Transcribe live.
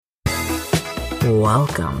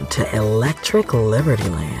Welcome to Electric Liberty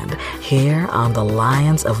Land, here on the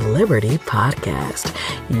Lions of Liberty podcast,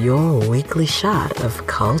 your weekly shot of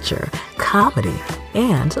culture, comedy,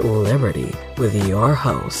 and liberty with your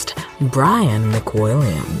host, Brian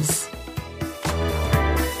McWilliams.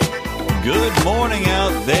 Good morning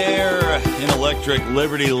out there in Electric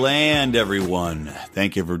Liberty Land, everyone.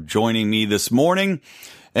 Thank you for joining me this morning.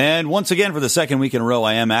 And once again, for the second week in a row,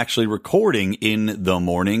 I am actually recording in the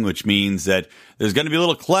morning, which means that there's going to be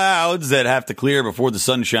little clouds that have to clear before the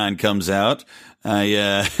sunshine comes out.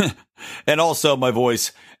 And also my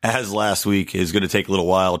voice, as last week, is going to take a little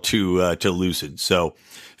while to loosen. So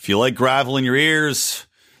if you like gravel in your ears,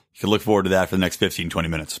 you can look forward to that for the next 15, 20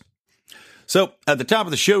 minutes. So at the top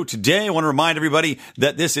of the show today, I want to remind everybody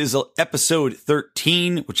that this is episode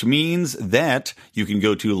 13, which means that you can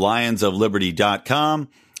go to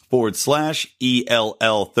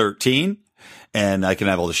lionsofliberty.com/ELL13. And I can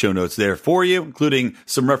have all the show notes there for you, including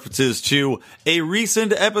some references to a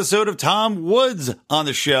recent episode of Tom Woods on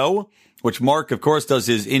the show, which Mark, of course, does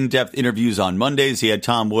his in-depth interviews on Mondays. He had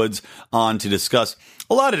Tom Woods on to discuss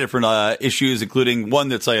a lot of different issues, including one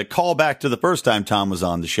that's like a callback to the first time Tom was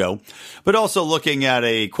on the show, but also looking at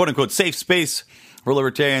a quote-unquote safe space for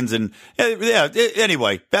libertarians. And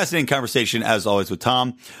anyway, fascinating conversation, as always, with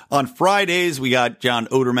Tom. On Fridays, we got John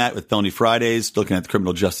Odermatt with Felony Fridays, looking at the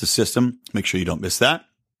criminal justice system. Make sure you don't miss that.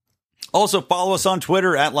 Also, follow us on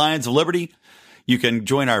Twitter at Lions of Liberty. You can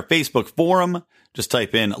join our Facebook forum. Just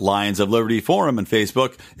type in Lions of Liberty Forum on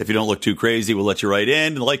Facebook. If you don't look too crazy, we'll let you right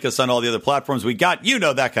in. Like us on all the other platforms we got. You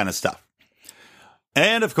know, that kind of stuff.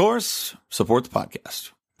 And, of course, support the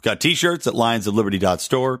podcast. We've got T-shirts at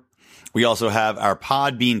lionsofliberty.store. We also have our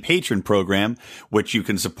Podbean patron program, which you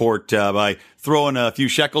can support by throwing a few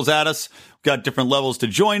shekels at us. We've got different levels to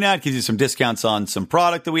join at, gives you some discounts on some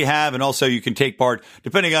product that we have. And also you can take part,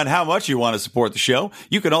 depending on how much you want to support the show.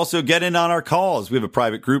 You can also get in on our calls. We have a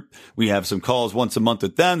private group. We have some calls once a month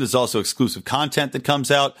with them. There's also exclusive content that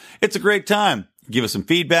comes out. It's a great time. Give us some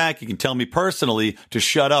feedback. You can tell me personally to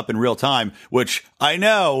shut up in real time, which I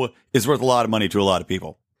know is worth a lot of money to a lot of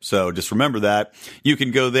people. So just remember that. You can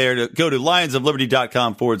go there to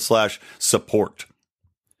lionsofliberty.com/support.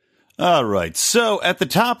 All right. So at the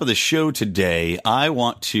top of the show today, I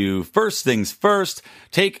want to, first things first,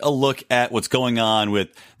 take a look at what's going on with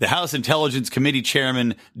the House Intelligence Committee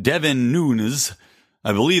Chairman, Devin Nunes.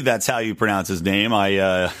 I believe that's how you pronounce his name.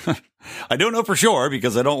 I don't know for sure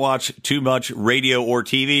because I don't watch too much radio or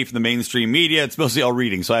TV from the mainstream media. It's mostly all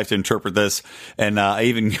reading, so I have to interpret this. And I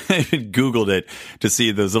even Googled it to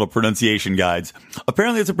see those little pronunciation guides.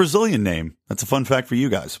 Apparently, it's a Brazilian name. That's a fun fact for you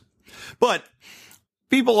guys. But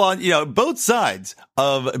people on, both sides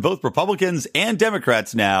of both Republicans and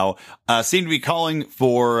Democrats now seem to be calling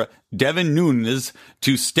for Devin Nunes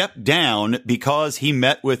to step down because he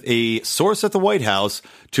met with a source at the White House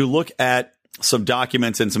to look at some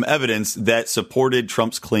documents and some evidence that supported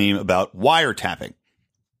Trump's claim about wiretapping.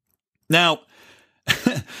 Now,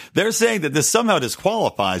 they're saying that this somehow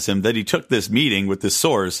disqualifies him, that he took this meeting with this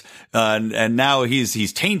source, and now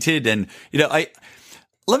he's tainted. And,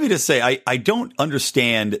 let me just say, I don't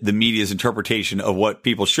understand the media's interpretation of what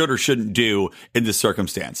people should or shouldn't do in this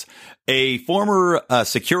circumstance. A former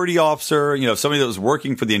security officer, somebody that was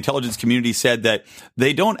working for the intelligence community, said that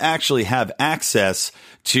they don't actually have access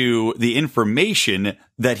to the information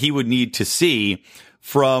that he would need to see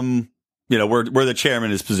from, where the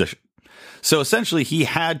chairman is positioned. So essentially, he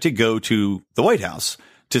had to go to the White House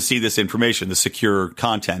to see this information, the secure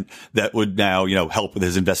content that would now, help with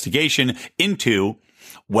his investigation into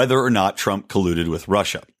whether or not Trump colluded with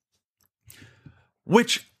Russia,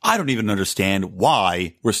 which I don't even understand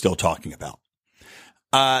why we're still talking about.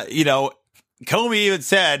 Comey even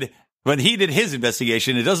said when he did his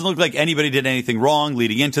investigation, it doesn't look like anybody did anything wrong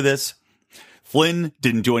leading into this. Flynn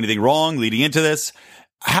didn't do anything wrong leading into this.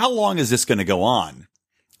 How long is this going to go on?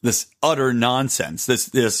 This utter nonsense,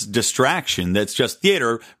 this distraction that's just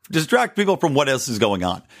theater, distract people from what else is going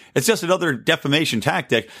on. It's just another defamation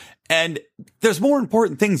tactic. And there's more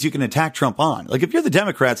important things you can attack Trump on. Like, if you're the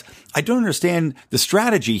Democrats, I don't understand the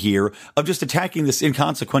strategy here of just attacking this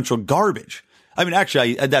inconsequential garbage. I mean,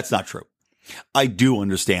 actually, that's not true. I do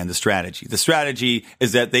understand the strategy. The strategy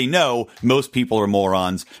is that they know most people are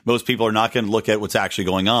morons. Most people are not going to look at what's actually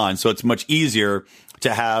going on. So it's much easier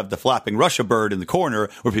to have the flapping Russia bird in the corner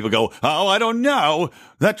where people go, oh, I don't know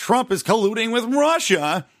that Trump is colluding with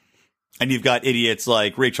Russia. And you've got idiots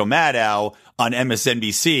like Rachel Maddow on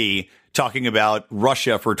MSNBC talking about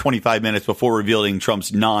Russia for 25 minutes before revealing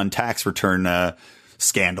Trump's non-tax return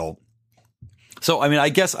scandal. So, I mean, I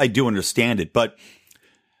guess I do understand it, but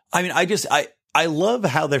I mean, I love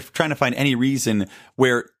how they're trying to find any reason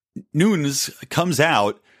where Nunes comes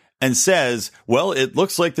out and says, well, it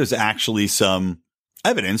looks like there's actually some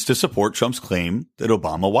evidence to support Trump's claim that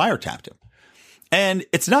Obama wiretapped him. And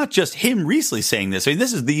it's not just him recently saying this. I mean,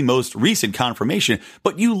 this is the most recent confirmation,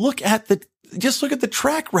 but you look at the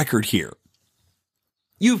track record here.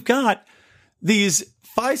 You've got these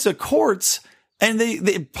FISA courts and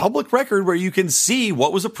the public record where you can see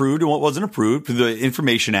what was approved and what wasn't approved through the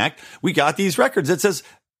Information Act. We got these records that says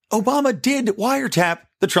Obama did wiretap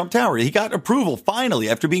the Trump Tower. He got approval finally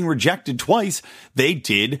after being rejected twice. They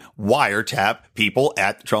did wiretap people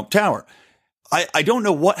at the Trump Tower. I don't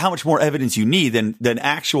know how much more evidence you need than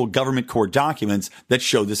actual government court documents that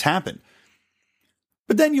show this happen.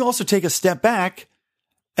 But then you also take a step back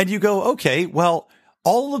and you go, okay, well,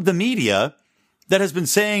 all of the media that has been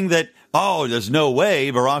saying that, oh, there's no way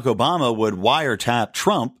Barack Obama would wiretap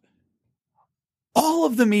Trump. All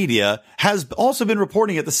of the media has also been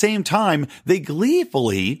reporting at the same time. They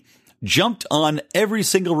gleefully jumped on every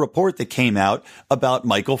single report that came out about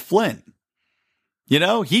Michael Flynn. You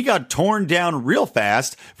know, he got torn down real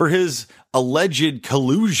fast for his alleged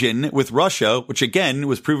collusion with Russia, which again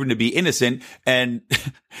was proven to be innocent and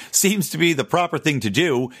seems to be the proper thing to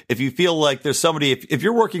do. If you feel like there's somebody, if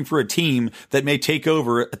you're working for a team that may take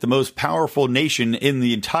over at the most powerful nation in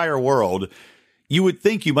the entire world, you would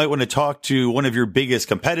think you might want to talk to one of your biggest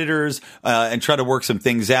competitors and try to work some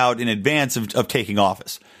things out in advance of taking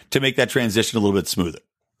office to make that transition a little bit smoother.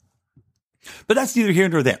 But that's neither here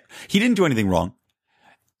nor there. He didn't do anything wrong.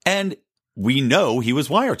 And we know he was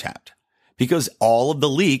wiretapped because all of the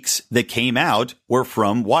leaks that came out were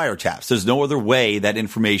from wiretaps. There's no other way that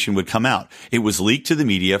information would come out. It was leaked to the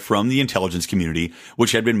media from the intelligence community,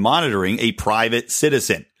 which had been monitoring a private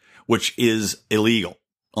citizen, which is illegal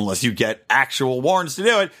unless you get actual warrants to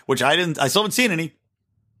do it, which I still haven't seen any,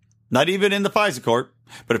 not even in the FISA court.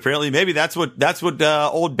 But apparently maybe that's what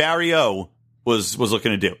old Barry O was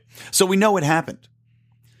looking to do. So we know it happened.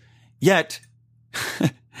 Yet,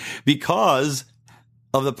 because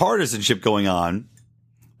of the partisanship going on,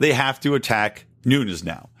 they have to attack Nunes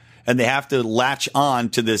now. And they have to latch on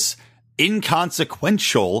to this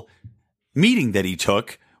inconsequential meeting that he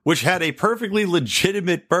took, which had a perfectly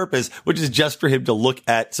legitimate purpose, which is just for him to look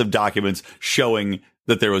at some documents showing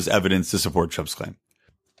that there was evidence to support Trump's claim.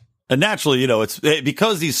 And naturally, you know, it's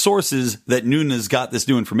because these sources that Nunes got this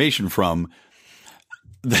new information from,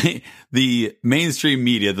 the mainstream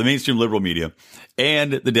media, the mainstream liberal media,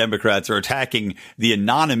 and the Democrats are attacking the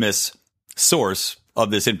anonymous source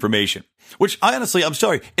of this information, which honestly, I'm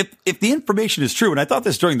sorry, if the information is true, and I thought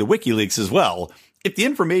this during the WikiLeaks as well, if the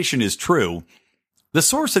information is true, the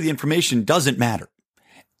source of the information doesn't matter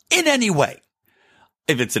in any way.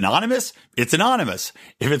 If it's anonymous, it's anonymous.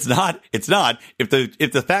 If it's not, it's not. If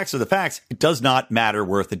the facts are the facts, it does not matter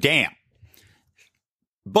worth a damn.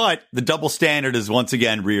 But the double standard is once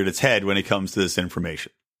again reared its head when it comes to this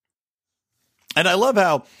information. And I love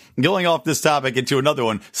how, going off this topic into another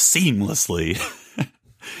one seamlessly,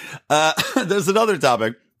 there's another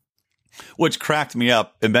topic which cracked me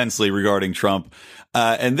up immensely regarding Trump.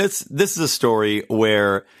 And this is a story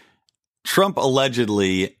where Trump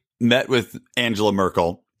allegedly met with Angela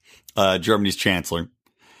Merkel, Germany's chancellor,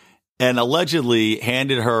 and allegedly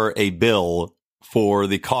handed her a bill for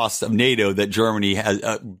the cost of NATO that Germany has,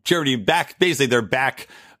 basically their back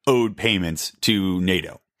owed payments to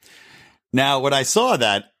NATO. Now, when I saw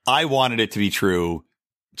that, I wanted it to be true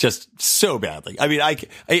just so badly. I mean,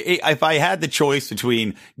 if I had the choice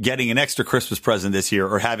between getting an extra Christmas present this year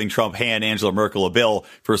or having Trump hand Angela Merkel a bill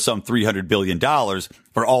for some $300 billion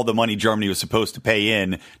for all the money Germany was supposed to pay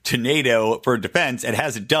in to NATO for defense and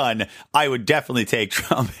hasn't done, I would definitely take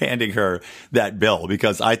Trump handing her that bill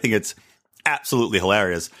because I think it's absolutely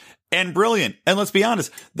hilarious and brilliant. And let's be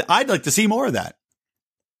honest, I'd like to see more of that.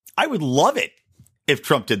 I would love it if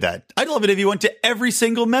Trump did that. I'd love it if he went to every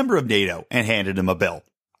single member of NATO and handed him a bill.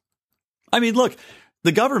 I mean, look,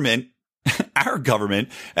 the government, our government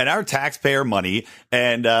and our taxpayer money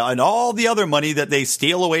and all the other money that they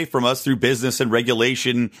steal away from us through business and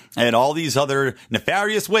regulation and all these other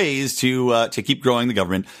nefarious ways to keep growing the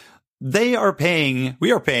government. We are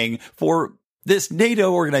paying for this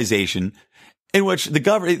NATO organization in which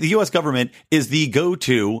the U.S. government is the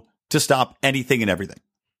go-to to stop anything and everything.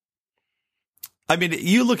 I mean,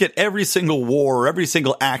 you look at every single war, every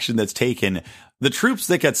single action that's taken, the troops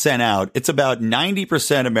that get sent out, it's about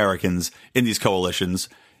 90% Americans in these coalitions,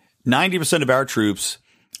 90% of our troops,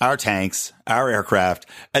 our tanks, our aircraft,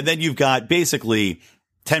 and then you've got basically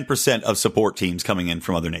 10% of support teams coming in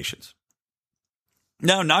from other nations.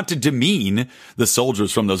 Now, not to demean the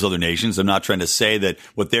soldiers from those other nations. I'm not trying to say that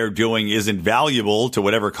what they're doing isn't valuable to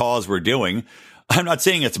whatever cause we're doing. I'm not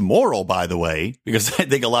saying it's moral, by the way, because I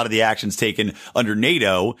think a lot of the actions taken under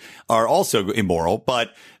NATO are also immoral.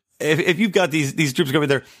 But if you've got these troops coming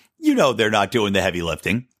there, they're not doing the heavy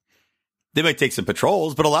lifting. They might take some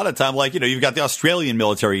patrols, but a lot of the time, you've got the Australian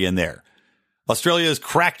military in there. Australia's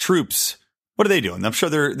crack troops. What are they doing? I'm sure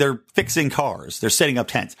they're fixing cars. They're setting up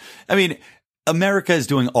tents. I mean, America is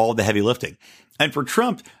doing all the heavy lifting. And for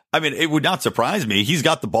Trump, it would not surprise me. He's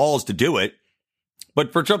got the balls to do it.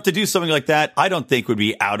 But for Trump to do something like that, I don't think would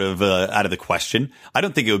be out of the question. I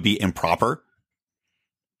don't think it would be improper.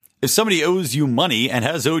 If somebody owes you money and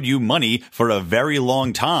has owed you money for a very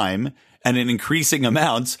long time and in increasing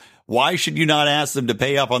amounts, why should you not ask them to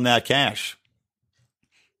pay up on that cash?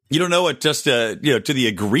 You don't owe it just to the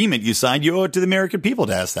agreement you signed. You owe it to the American people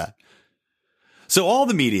to ask that. So all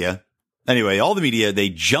the media, they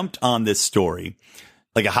jumped on this story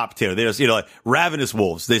like a hot potato. They just, like ravenous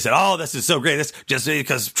wolves. They said, "Oh, this is so great. That's just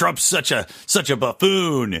because Trump's such a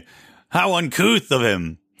buffoon. How uncouth of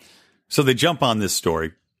him." So they jump on this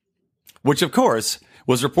story, which of course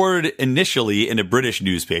was reported initially in a British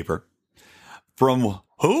newspaper from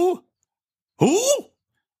who?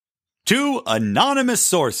 To anonymous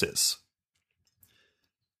sources.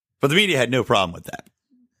 But the media had no problem with that.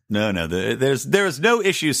 No, there's no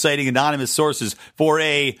issue citing anonymous sources for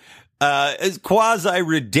a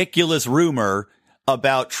quasi-ridiculous rumor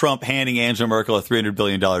about Trump handing Angela Merkel a $300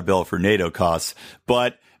 billion bill for NATO costs.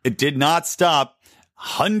 But it did not stop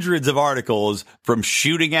hundreds of articles from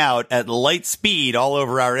shooting out at light speed all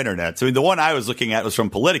over our internet. So the one I was looking at was from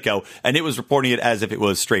Politico, and it was reporting it as if it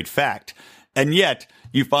was straight fact. And yet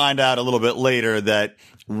you find out a little bit later that,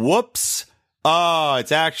 whoops,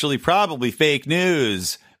 it's actually probably fake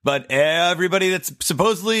news. But everybody that's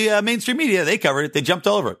supposedly mainstream media, they covered it. They jumped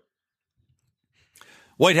over it.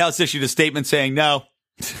 White House issued a statement saying, no,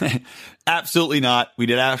 absolutely not.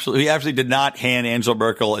 We actually did not hand Angela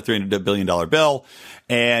Merkel a $300 billion bill.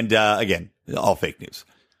 And again, all fake news.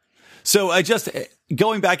 So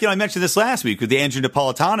going back, I mentioned this last week with the Andrew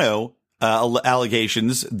Napolitano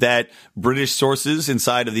allegations that British sources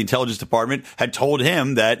inside of the intelligence department had told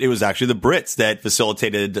him that it was actually the Brits that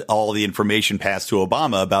facilitated all the information passed to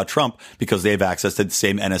Obama about Trump because they have access to the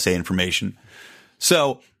same NSA information.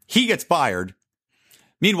 So he gets fired.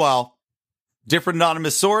 Meanwhile, different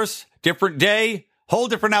anonymous source, different day, whole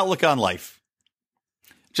different outlook on life.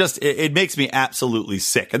 It makes me absolutely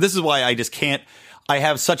sick. And this is why I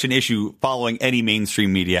have such an issue following any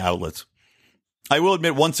mainstream media outlets. I will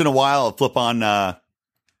admit once in a while I'll flip on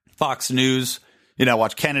Fox News,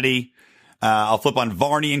 watch Kennedy. I'll flip on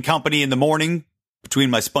Varney and Company in the morning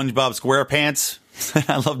between my SpongeBob SquarePants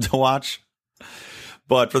I love to watch.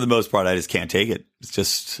 But for the most part, I just can't take it. It's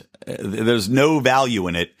just, there's no value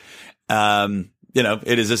in it.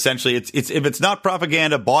 It is essentially, it's if it's not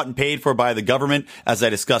propaganda bought and paid for by the government, as I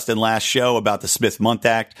discussed in last show about the Smith-Mundt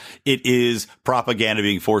Act, it is propaganda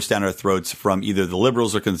being forced down our throats from either the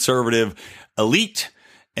liberals or conservative elite.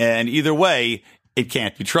 And either way, it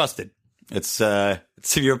can't be trusted. It's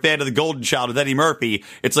if you're a fan of The Golden Child with Eddie Murphy,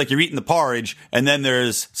 it's like you're eating the porridge and then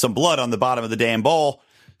there's some blood on the bottom of the damn bowl.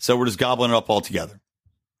 So we're just gobbling it up all together.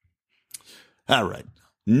 All right.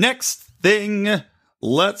 Next thing,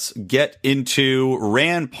 let's get into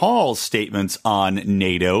Rand Paul's statements on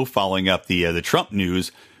NATO following up the Trump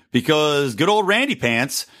news, because good old Randy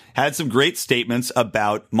Pants had some great statements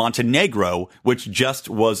about Montenegro, which just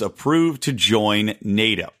was approved to join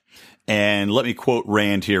NATO. And let me quote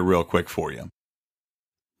Rand here real quick for you.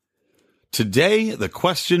 Today, the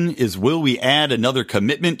question is, will we add another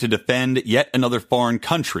commitment to defend yet another foreign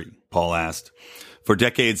country? Paul asked. For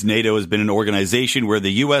decades, NATO has been an organization where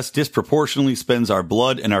the U.S. disproportionately spends our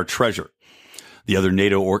blood and our treasure. The other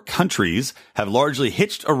NATO countries have largely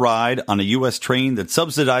hitched a ride on a U.S. train that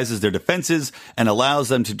subsidizes their defenses and allows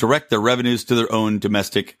them to direct their revenues to their own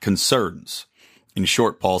domestic concerns. In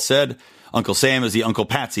short, Paul said, Uncle Sam is the Uncle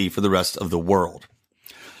Patsy for the rest of the world.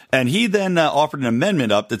 And he then offered an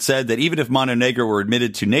amendment up that said that even if Montenegro were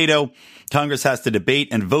admitted to NATO, Congress has to debate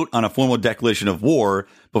and vote on a formal declaration of war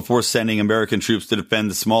before sending American troops to defend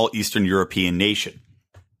the small Eastern European nation.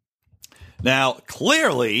 Now,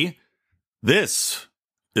 clearly, this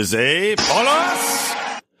is a bonus.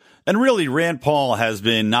 And really, Rand Paul has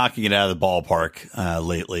been knocking it out of the ballpark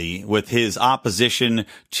lately with his opposition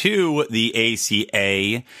to the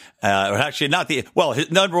ACA.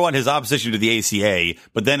 Number one, his opposition to the ACA,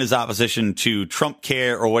 but then his opposition to Trump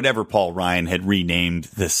Care, or whatever Paul Ryan had renamed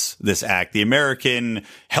this act, the American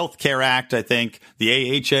Health Care Act, I think,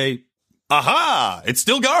 the AHA. aha, it's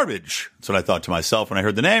still garbage. That's what I thought to myself when I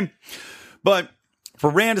heard the name. But for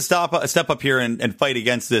Rand to step up here and fight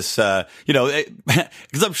against this,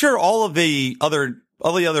 because I'm sure all the other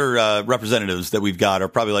representatives that we've got are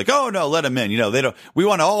probably like, oh no, let them in. We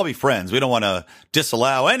want to all be friends. We don't want to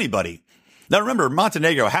disallow anybody. Now remember,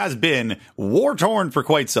 Montenegro has been war torn for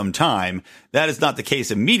quite some time. That is not the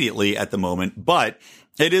case immediately at the moment, but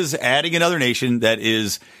it is adding another nation that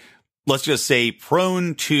is, let's just say,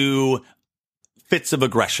 prone to fits of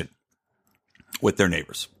aggression with their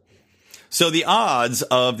neighbors. So the odds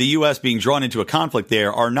of the U.S. being drawn into a conflict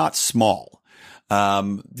there are not small. I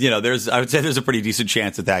would say there's a pretty decent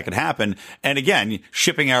chance that could happen. And again,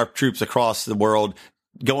 shipping our troops across the world,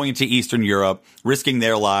 going into Eastern Europe, risking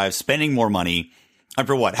their lives, spending more money. And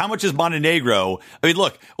for what? How much is Montenegro? I mean,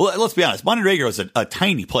 look, let's be honest. Montenegro is a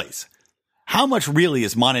tiny place. How much really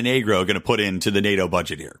is Montenegro going to put into the NATO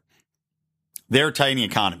budget here? Their tiny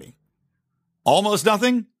economy. Almost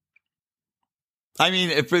nothing. I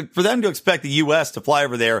mean, for them to expect the U.S. to fly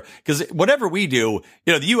over there, because whatever we do,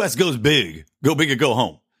 the U.S. goes big or go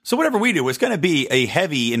home. So whatever we do, it's going to be a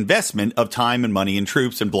heavy investment of time and money and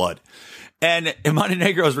troops and blood. And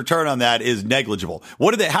Montenegro's return on that is negligible.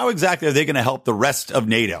 How exactly are they going to help the rest of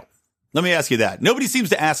NATO? Let me ask you that. Nobody seems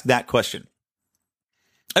to ask that question.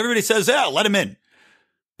 Everybody says, yeah, let them in.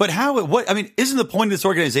 But isn't the point of this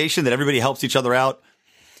organization that everybody helps each other out?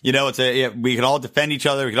 We can all defend each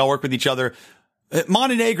other. We can all work with each other.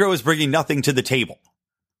 Montenegro is bringing nothing to the table.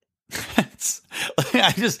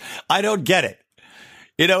 I don't get it.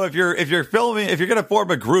 If you're going to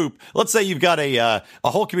form a group, let's say you've got a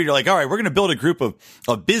whole community, like, all right, we're going to build a group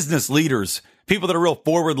of business leaders, people that are real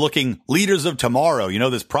forward looking leaders of tomorrow,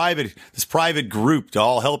 this private group to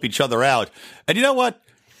all help each other out. And you know what?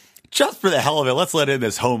 Just for the hell of it, let's let in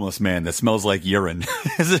this homeless man that smells like urine.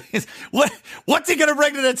 What's he going to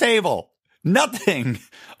bring to the table? Nothing.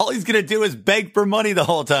 All he's going to do is beg for money the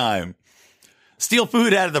whole time. Steal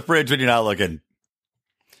food out of the fridge when you're not looking.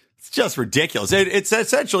 It's just ridiculous. It's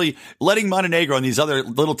essentially letting Montenegro and these other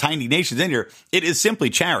little tiny nations in here. It is simply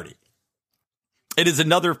charity. It is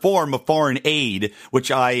another form of foreign aid, which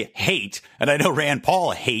I hate. And I know Rand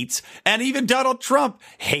Paul hates. And even Donald Trump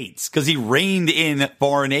hates because he reined in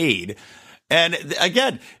foreign aid. And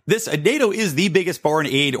again, NATO is the biggest foreign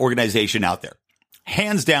aid organization out there.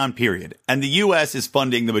 Hands down, period. And the U.S. is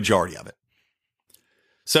funding the majority of it.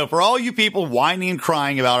 So for all you people whining and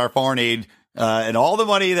crying about our foreign aid and all the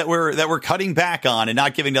money that we're cutting back on and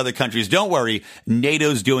not giving to other countries, don't worry.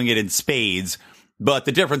 NATO's doing it in spades. But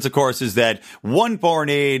the difference, of course, is that one foreign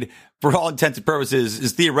aid, for all intents and purposes,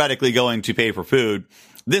 is theoretically going to pay for food.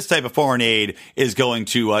 This type of foreign aid is going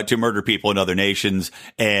to murder people in other nations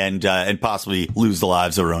and possibly lose the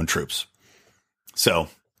lives of our own troops. So,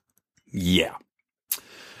 yeah.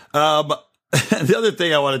 The other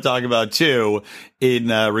thing I want to talk about, too, in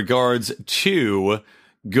regards to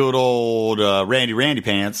good old Randy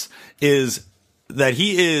Pants, is that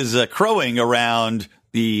he is crowing around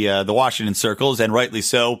the Washington circles, and rightly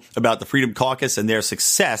so, about the Freedom Caucus and their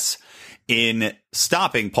success in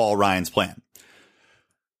stopping Paul Ryan's plan.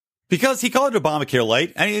 Because he called it Obamacare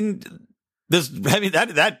light,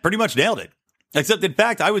 that pretty much nailed it. Except, in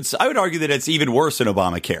fact, I would argue that it's even worse than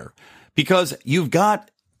Obamacare, because you've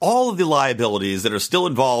got all of the liabilities that are still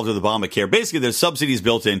involved with Obamacare. Basically, there's subsidies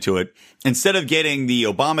built into it. Instead of getting the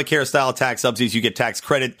Obamacare style tax subsidies, you get tax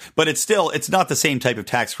credit, but it's not the same type of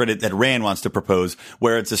tax credit that Rand wants to propose,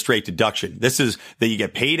 where it's a straight deduction. This is that you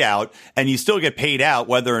get paid out, and you still get paid out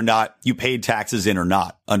whether or not you paid taxes in or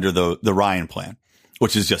not under the Ryan plan,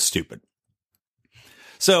 which is just stupid.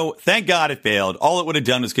 So thank God it failed. All it would have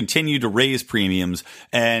done was continue to raise premiums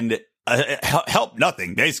and help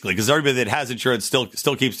nothing, basically, because everybody that has insurance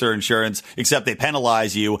still keeps their insurance, except they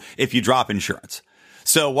penalize you if you drop insurance.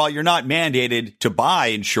 So while you're not mandated to buy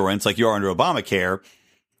insurance like you are under Obamacare,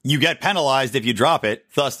 you get penalized if you drop it.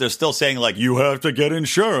 Thus, they're still saying, like, you have to get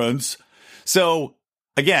insurance. So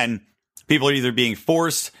again, people are either being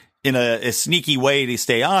forced in a sneaky way to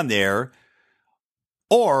stay on there,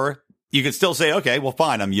 or you could still say, okay, well,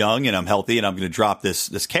 fine, I'm young and I'm healthy and I'm going to drop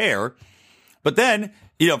this care. But then,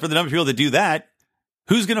 for the number of people that do that,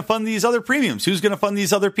 who's going to fund these other premiums? Who's going to fund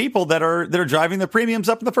these other people that are driving the premiums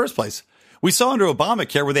up in the first place? We saw under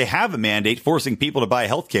Obamacare where they have a mandate forcing people to buy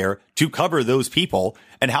health care to cover those people,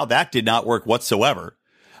 and how that did not work whatsoever.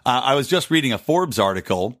 I was just reading a Forbes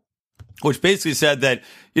article, which basically said that,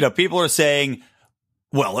 people are saying,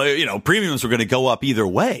 well, premiums were going to go up either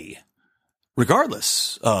way,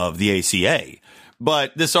 regardless of the ACA.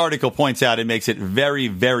 But this article points out, it makes it very,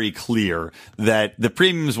 very clear that the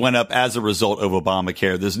premiums went up as a result of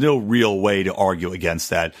Obamacare. There's no real way to argue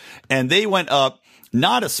against that. And they went up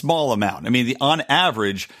not a small amount. I mean, on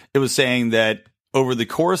average, it was saying that over the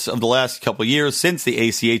course of the last couple of years since the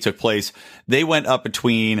ACA took place, they went up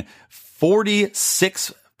between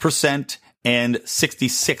 46% and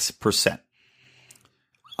 66%.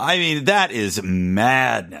 I mean, that is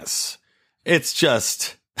madness. It's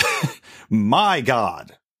just, my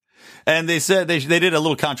God. And they said they did a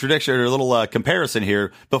little contradiction or a little comparison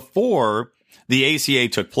here. Before the ACA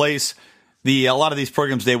took place, a lot of these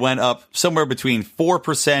programs, they went up somewhere between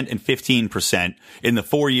 4% and 15% in the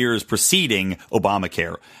 4 years preceding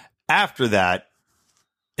Obamacare. After that,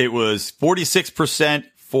 it was 46%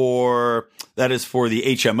 for the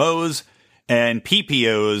HMOs, and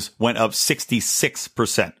PPOs went up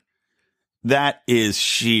 66%. That is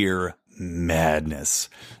sheer madness.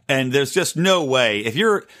 And there's just no way, if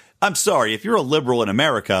you're a liberal in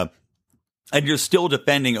America and you're still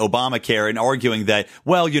defending Obamacare and arguing that,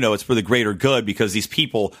 well, it's for the greater good because these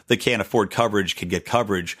people that can't afford coverage can get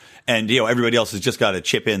coverage and, everybody else has just got to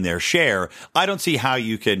chip in their share. I don't see how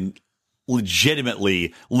you can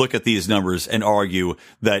legitimately look at these numbers and argue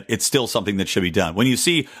that it's still something that should be done. When you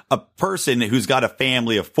see a person who's got a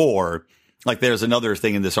family of four, like there's another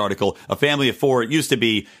thing in this article, a family of four, it used to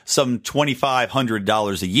be some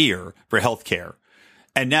 $2,500 a year for health care.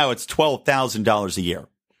 And now it's $12,000 a year.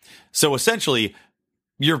 So essentially,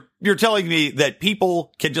 you're telling me that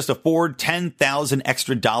people can just afford $10,000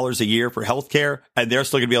 extra a year for health care and they're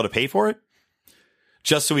still going to be able to pay for it?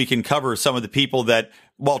 Just so we can cover some of the people that,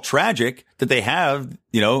 while tragic, that they have,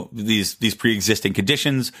 these pre-existing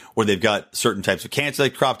conditions or they've got certain types of cancer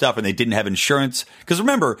that cropped up and they didn't have insurance. Because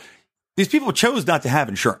remember, these people chose not to have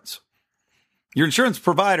insurance. Your insurance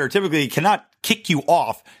provider typically cannot kick you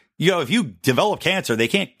off. If you develop cancer, they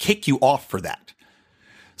can't kick you off for that.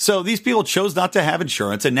 So these people chose not to have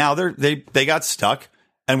insurance and now they got stuck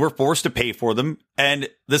and we're forced to pay for them. And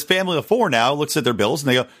this family of four now looks at their bills and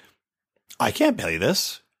they go, I can't pay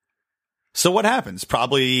this. So what happens?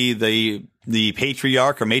 Probably the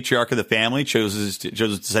patriarch or matriarch of the family chose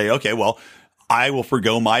to say, okay, well, I will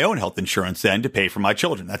forgo my own health insurance then to pay for my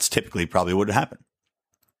children. That's typically probably what would happen.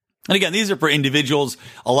 And again, these are for individuals.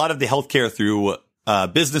 A lot of the healthcare through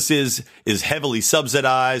businesses is heavily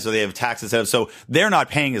subsidized or they have tax incentives. So they're not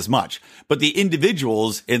paying as much, but the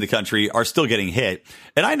individuals in the country are still getting hit.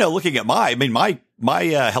 And I know looking at my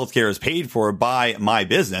healthcare is paid for by my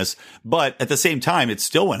business, but at the same time, it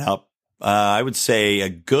still went up. I would say a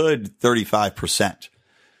good 35%.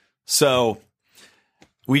 So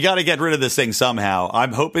we got to get rid of this thing somehow.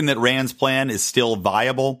 I'm hoping that Rand's plan is still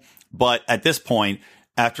viable, but at this point,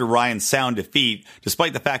 after Ryan's sound defeat,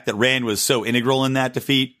 despite the fact that Rand was so integral in that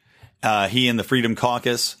defeat, he and the Freedom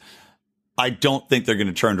Caucus, I don't think they're going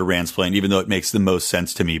to turn to Rand's plan, even though it makes the most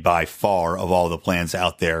sense to me by far of all the plans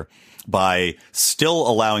out there, by still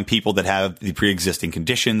allowing people that have the pre-existing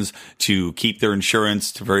conditions to keep their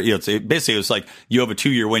insurance. Basically, it's like you have a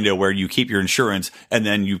 2-year window where you keep your insurance and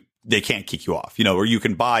then they can't kick you off, or you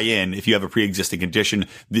can buy in if you have a pre-existing condition.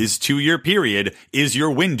 This 2-year period is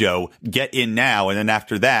your window. Get in now. And then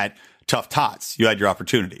after that, tough tots. You had your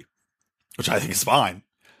opportunity, which I think is fine.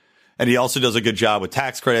 And he also does a good job with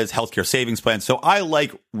tax credits, healthcare savings plans. So I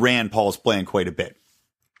like Rand Paul's plan quite a bit.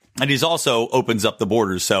 And he's also opens up the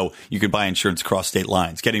borders so you can buy insurance across state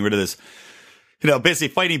lines, getting rid of this, basically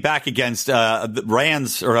fighting back against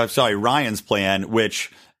Ryan's plan,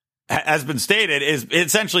 which has been stated, is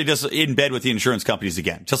essentially just in bed with the insurance companies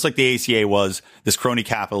again, just like the ACA was, this crony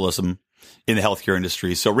capitalism in the healthcare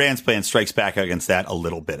industry. So Rand's plan strikes back against that a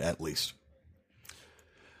little bit, at least.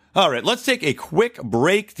 All right, let's take a quick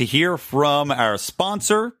break to hear from our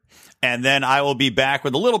sponsor, and then I will be back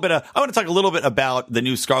with I want to talk a little bit about the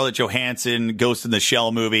new Scarlett Johansson Ghost in the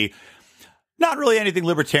Shell movie. Not really anything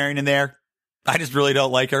libertarian in there. I just really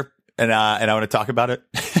don't like her, and I want to talk about it.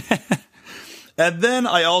 And then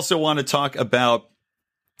I also want to talk about,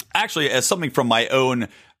 actually, as something from my own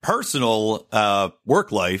personal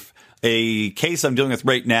work life, a case I'm dealing with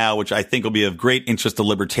right now, which I think will be of great interest to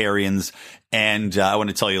libertarians, and I want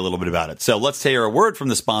to tell you a little bit about it. So let's hear a word from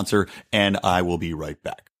the sponsor, and I will be right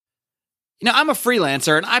back. I'm a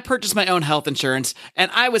freelancer, and I purchased my own health insurance, and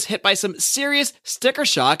I was hit by some serious sticker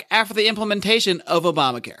shock after the implementation of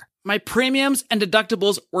Obamacare. My premiums and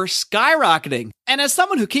deductibles were skyrocketing. And as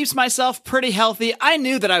someone who keeps myself pretty healthy, I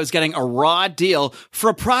knew that I was getting a raw deal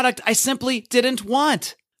for a product I simply didn't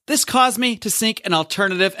want. This caused me to seek an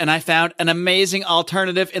alternative, and I found an amazing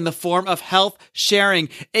alternative in the form of health sharing,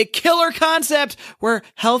 a killer concept where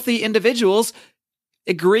healthy individuals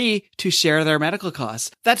agree to share their medical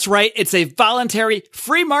costs. That's right, it's a voluntary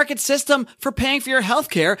free market system for paying for your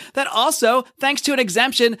healthcare that also, thanks to an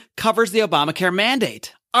exemption, covers the Obamacare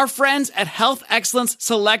mandate. Our friends at Health Excellence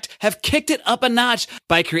Select have kicked it up a notch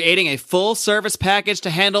by creating a full service package to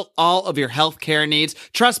handle all of your healthcare needs.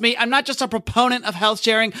 Trust me, I'm not just a proponent of health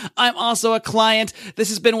sharing, I'm also a client. This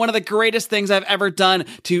has been one of the greatest things I've ever done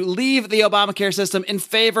to leave the Obamacare system in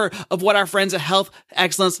favor of what our friends at Health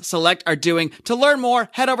Excellence Select are doing. To learn more,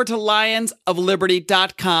 head over to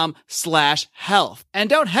lionsofliberty.com/health. And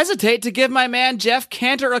don't hesitate to give my man Jeff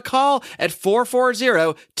Cantor a call at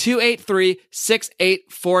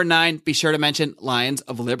 440-283-6849. Be sure to mention Lions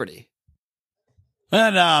of Liberty.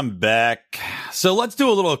 And I'm back. So let's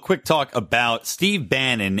do a little quick talk about Steve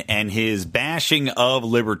Bannon and his bashing of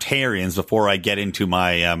libertarians before I get into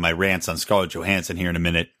my my rants on Scarlett Johansson here in a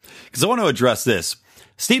minute. Because I want to address this.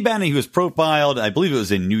 Steve Bannon, he was profiled, I believe it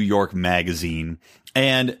was in New York Magazine.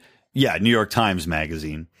 And yeah, New York Times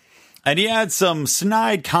Magazine. And he had some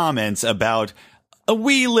snide comments about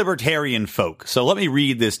we libertarian folk. So let me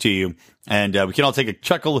read this to you. And we can all take a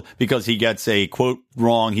chuckle because he gets a quote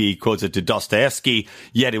wrong. He quotes it to Dostoevsky,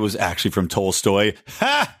 yet it was actually from Tolstoy.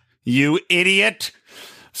 Ha! You idiot!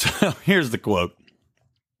 So here's the quote.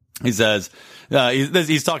 He says,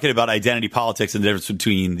 he's talking about identity politics and the difference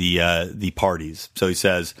between the parties. So he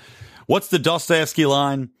says, what's the Dostoevsky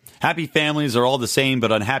line? Happy families are all the same,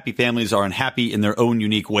 but unhappy families are unhappy in their own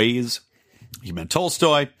unique ways. He meant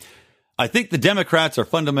Tolstoy. I think the Democrats are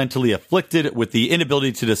fundamentally afflicted with the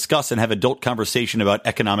inability to discuss and have adult conversation about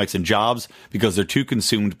economics and jobs because they're too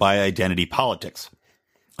consumed by identity politics.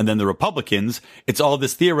 And then the Republicans, it's all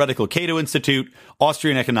this theoretical Cato Institute,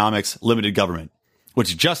 Austrian economics, limited government,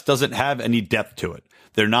 which just doesn't have any depth to it.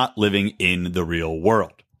 They're not living in the real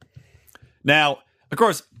world. Now, of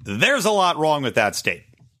course, there's a lot wrong with that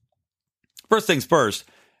statement. First things first,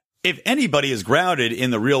 if anybody is grounded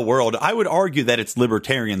in the real world, I would argue that it's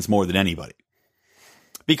libertarians more than anybody.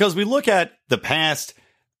 Because we look at the past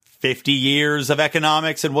 50 years of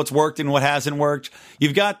economics and what's worked and what hasn't worked.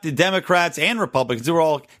 You've got the Democrats and Republicans who are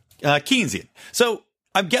all Keynesian. So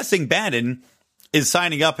I'm guessing Bannon is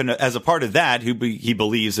signing up as a part of that, he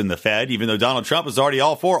believes in the Fed, even though Donald Trump is already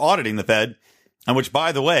all for auditing the Fed, and which,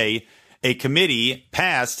 by the way, a committee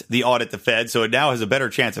passed the audit the Fed, so it now has a better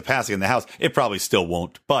chance of passing in the House. It probably still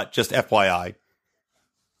won't, but just FYI.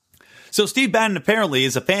 So Steve Bannon apparently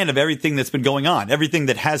is a fan of everything that's been going on, everything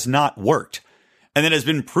that has not worked, and that has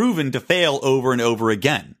been proven to fail over and over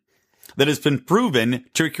again. That has been proven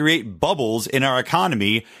to create bubbles in our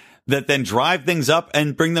economy that then drive things up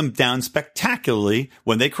and bring them down spectacularly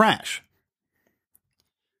when they crash.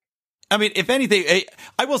 I mean, if anything,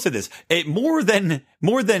 I will say this, more than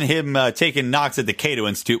him taking knocks at the Cato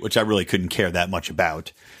Institute, which I really couldn't care that much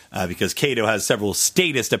about, because Cato has several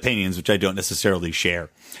statist opinions, which I don't necessarily share.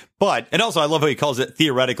 But, and also I love how he calls it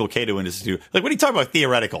theoretical Cato Institute. Like, what are you talking about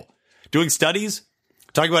theoretical? Doing studies?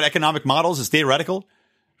 Talking about economic models is theoretical?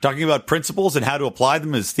 Talking about principles and how to apply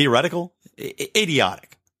them is theoretical?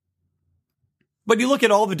 Idiotic. But you look at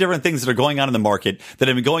all the different things that are going on in the market that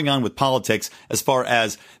have been going on with politics as far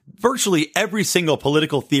as virtually every single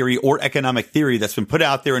political theory or economic theory that's been put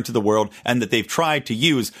out there into the world and that they've tried to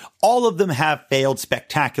use, all of them have failed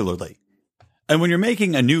spectacularly. And when you're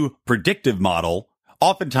making a new predictive model,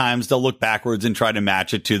 oftentimes they'll look backwards and try to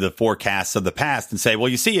match it to the forecasts of the past and say, well,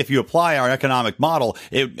 you see, if you apply our economic model,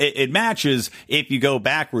 it matches if you go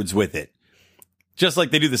backwards with it. Just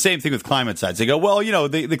like they do the same thing with climate science. They go, well, you know,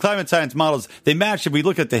 the climate science models, they match. If we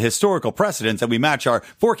look at the historical precedents and we match our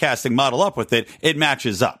forecasting model up with it, it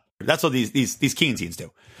matches up. That's what these Keynesians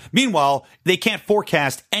do. Meanwhile, they can't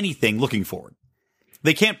forecast anything looking forward.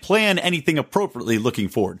 They can't plan anything appropriately looking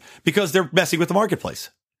forward because they're messing with the marketplace.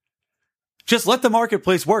 Just let the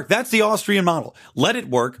marketplace work. That's the Austrian model. Let it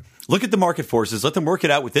work. Look at the market forces. Let them work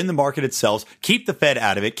it out within the market itself. Keep the Fed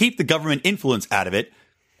out of it. Keep the government influence out of it.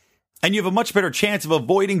 And you have a much better chance of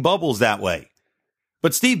avoiding bubbles that way.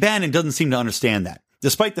 But Steve Bannon doesn't seem to understand that,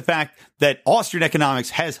 despite the fact that Austrian economics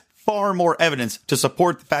has far more evidence to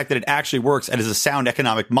support the fact that it actually works and is a sound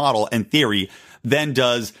economic model and theory than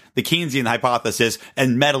does the Keynesian hypothesis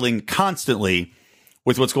and meddling constantly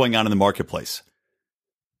with what's going on in the marketplace.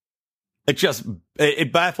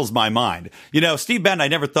 It baffles my mind. You know, Steve Bannon I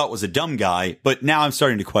never thought was a dumb guy, but now I'm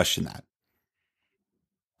starting to question that.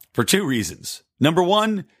 For two reasons. Number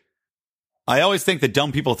one, I always think that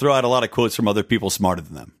dumb people throw out a lot of quotes from other people smarter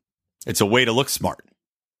than them. It's a way to look smart.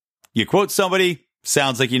 You quote somebody,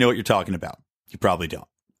 sounds like you know what you're talking about. You probably don't.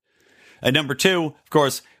 And number two, of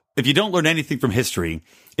course, if you don't learn anything from history,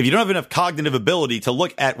 if you don't have enough cognitive ability to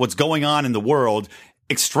look at what's going on in the world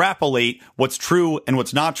extrapolate what's true and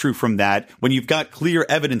what's not true from that when you've got clear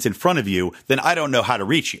evidence in front of you, then I don't know how to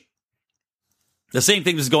reach you. The same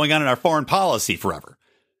thing is going on in our foreign policy forever.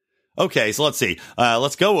 Okay, so let's see.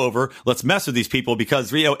 Let's go over. Let's mess with these people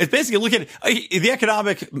because, it's basically look at the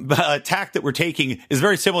economic tack that we're taking is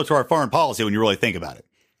very similar to our foreign policy when you really think about it.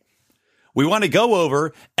 We want to go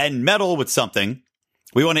over and meddle with something.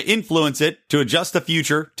 We want to influence it to adjust the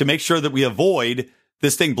future to make sure that we avoid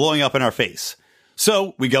this thing blowing up in our face.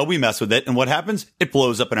 So we mess with it, and what happens? It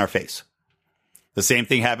blows up in our face. The same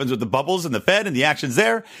thing happens with the bubbles and the Fed and the actions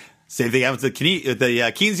there. Same thing happens with the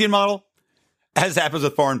Keynesian model, as happens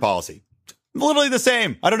with foreign policy. Literally the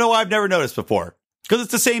same. I don't know why I've never noticed before. Because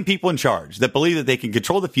it's the same people in charge that believe that they can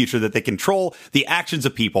control the future, that they control the actions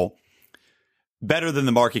of people better than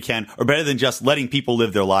the market can, or better than just letting people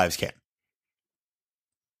live their lives can.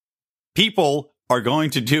 People are going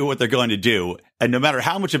to do what they're going to do, and no matter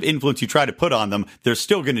how much of influence you try to put on them, they're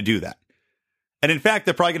still going to do that. And in fact,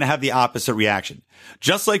 they're probably going to have the opposite reaction.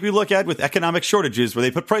 Just like we look at with economic shortages where they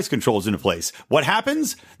put price controls into place. What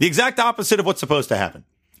happens? The exact opposite of what's supposed to happen.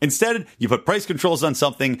 Instead, you put price controls on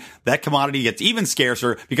something, that commodity gets even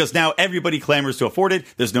scarcer because now everybody clamors to afford it.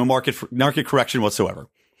 There's no market correction whatsoever.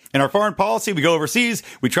 In our foreign policy, we go overseas,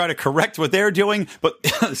 we try to correct what they're doing, but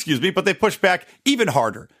but they push back even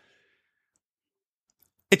harder.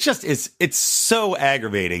 It's so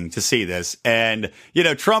aggravating to see this. And,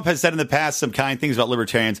 Trump has said in the past some kind things about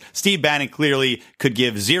libertarians. Steve Bannon clearly could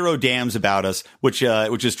give zero damns about us, which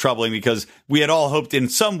is troubling because we had all hoped in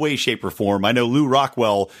some way, shape, or form. I know Lou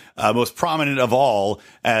Rockwell, most prominent of all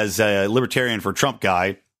as a libertarian for Trump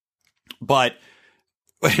guy, but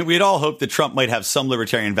we had all hoped that Trump might have some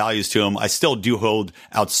libertarian values to him. I still do hold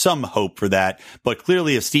out some hope for that. But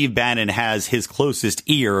clearly, if Steve Bannon has his closest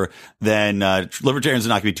ear, then libertarians are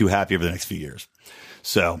not going to be too happy over the next few years.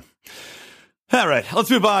 So, all right,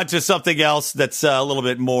 let's move on to something else that's a little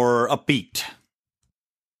bit more upbeat.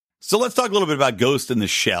 So let's talk a little bit about Ghost in the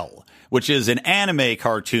Shell, which is an anime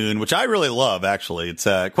cartoon, which I really love, actually. It's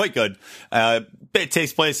quite good. It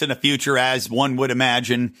takes place in the future, as one would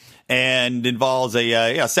imagine, and involves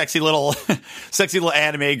a sexy little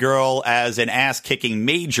anime girl as an ass-kicking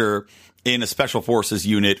major in a special forces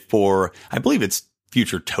unit for, I believe it's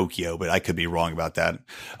future Tokyo, but I could be wrong about that.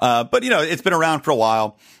 But it's been around for a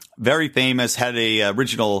while. Very famous, had a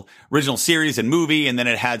original series and movie, and then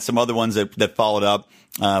it had some other ones that followed up,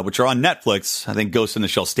 which are on Netflix. I think Ghost in the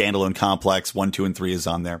Shell Standalone Complex 1, 2, and 3 is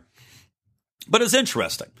on there. But it's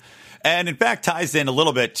interesting. And in fact, ties in a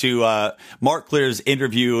little bit to Mark Clear's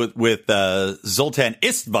interview with Zoltan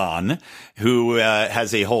Istvan, who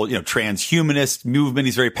has a whole transhumanist movement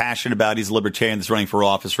he's very passionate about. He's a libertarian that's running for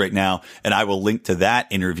office right now, and I will link to that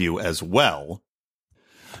interview as well.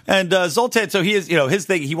 And Zoltan, so he is, his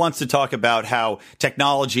thing, he wants to talk about how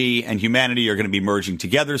technology and humanity are going to be merging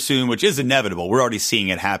together soon, which is inevitable. We're already seeing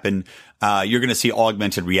it happen. You're going to see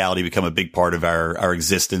augmented reality become a big part of our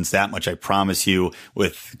existence. That much I promise you,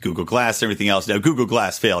 with Google Glass and everything else. Now, Google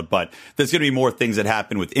Glass failed, but there's going to be more things that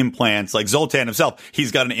happen with implants. Like Zoltan himself,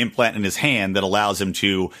 he's got an implant in his hand that allows him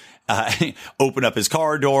to open up his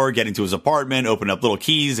car door, get into his apartment, open up little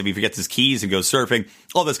keys if he forgets his keys and goes surfing,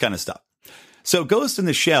 all this kind of stuff. So Ghost in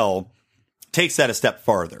the Shell takes that a step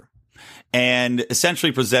farther and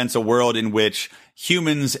essentially presents a world in which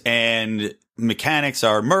humans and mechanics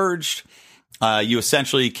are merged. You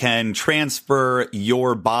essentially can transfer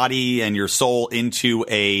your body and your soul into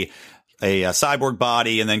a cyborg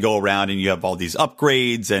body and then go around and you have all these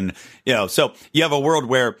upgrades. And, so you have a world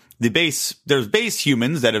where there's base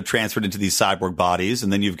humans that have transferred into these cyborg bodies.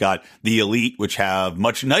 And then you've got the elite, which have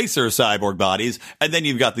much nicer cyborg bodies. And then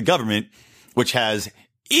you've got the government, which has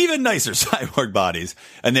even nicer cyborg bodies,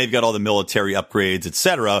 and they've got all the military upgrades,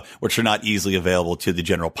 etc., which are not easily available to the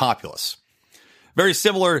general populace. Very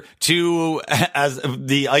similar to as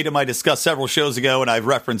the item I discussed several shows ago, and I've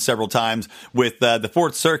referenced several times with the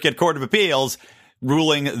Fourth Circuit Court of Appeals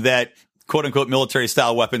ruling that quote-unquote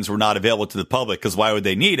military-style weapons were not available to the public because why would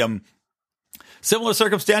they need them? Similar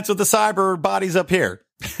circumstance with the cyber bodies up here.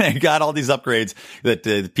 They got all these upgrades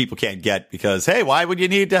that people can't get because, hey, why would you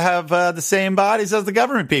need to have the same bodies as the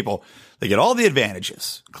government people? They get all the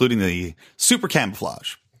advantages, including the super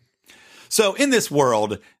camouflage. So in this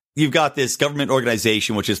world, you've got this government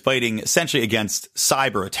organization which is fighting essentially against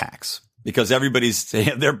cyber attacks because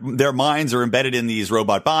their minds are embedded in these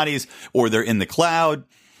robot bodies or they're in the cloud.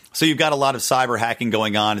 So you've got a lot of cyber hacking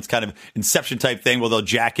going on. It's kind of Inception type thing where they'll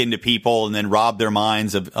jack into people and then rob their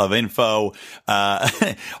minds of info,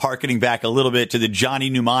 harkening back a little bit to the Johnny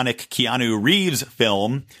Mnemonic Keanu Reeves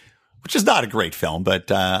film, which is not a great film,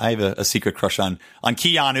 but I have a secret crush on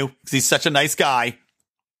Keanu because he's such a nice guy.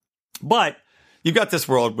 But you've got this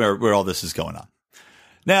world where all this is going on.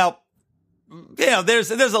 Now,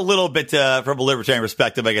 there's a little bit from a libertarian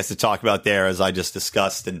perspective, I guess, to talk about there, as I just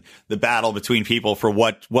discussed, and the battle between people for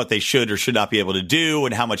what they should or should not be able to do,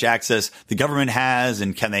 and how much access the government has,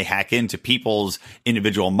 and can they hack into people's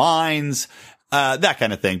individual minds, that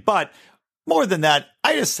kind of thing. But more than that,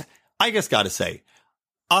 I just got to say,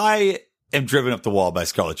 I am driven up the wall by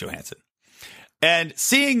Scarlett Johansson. And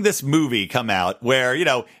seeing this movie come out where,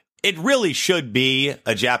 it really should be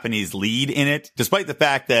a Japanese lead in it, despite the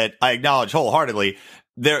fact that I acknowledge wholeheartedly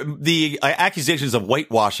the accusations of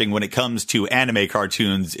whitewashing when it comes to anime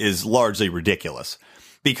cartoons is largely ridiculous.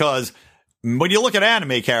 Because when you look at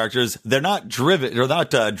anime characters, they're not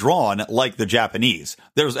drawn like the Japanese.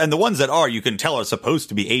 And the ones that are, you can tell, are supposed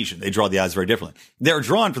to be Asian. They draw the eyes very differently. They're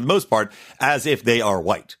drawn for the most part as if they are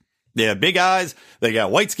white. They have big eyes, they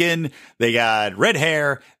got white skin, they got red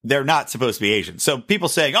hair. They're not supposed to be Asian. So people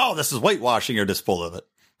saying, oh, this is whitewashing, are just full of it.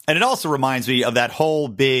 And it also reminds me of that whole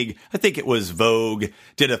big, I think it was Vogue,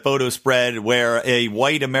 did a photo spread where a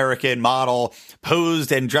white American model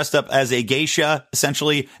posed and dressed up as a geisha,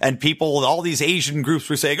 essentially. And people, all these Asian groups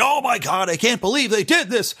were saying, oh my God, I can't believe they did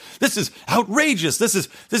this. This is outrageous. This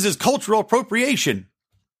is cultural appropriation.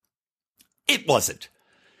 It wasn't.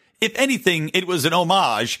 If anything, it was an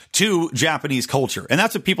homage to Japanese culture. And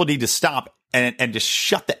that's what people need to stop and just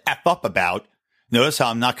shut the F up about. Notice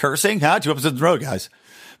how I'm not cursing? 2 episodes in a row, guys.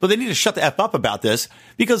 But they need to shut the F up about this,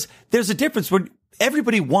 because there's a difference when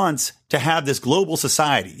everybody wants to have this global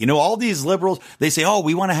society. All these liberals, they say, oh,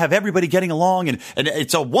 we want to have everybody getting along and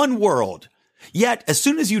it's a one world. Yet, as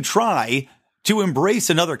soon as you try to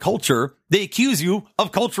embrace another culture, they accuse you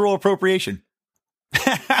of cultural appropriation.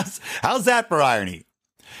 How's that for irony?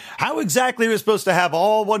 How exactly are we supposed to have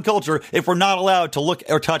all one culture if we're not allowed to look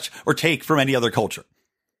or touch or take from any other culture?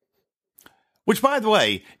 Which, by the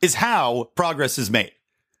way, is how progress is made.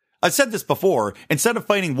 I've said this before. Instead of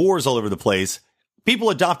fighting wars all over the place,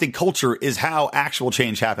 people adopting culture is how actual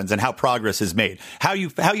change happens and how progress is made. How you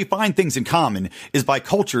find things in common is by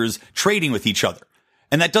cultures trading with each other.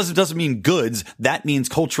 And that doesn't mean goods. That means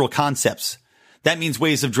cultural concepts. That means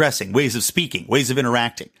ways of dressing, ways of speaking, ways of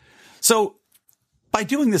interacting. So by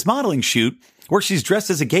doing this modeling shoot where she's dressed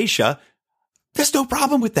as a geisha, there's no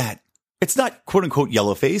problem with that. It's not quote unquote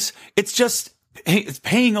yellowface. It's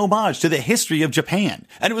paying homage to the history of Japan.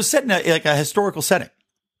 And it was set in a historical setting.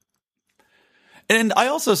 And I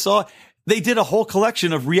also saw they did a whole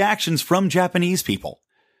collection of reactions from Japanese people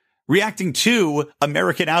reacting to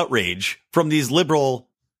American outrage from these liberal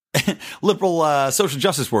social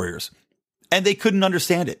justice warriors. And they couldn't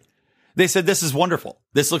understand it. They said, this is wonderful.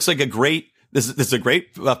 This looks like this is a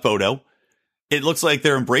great photo. It looks like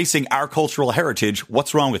they're embracing our cultural heritage.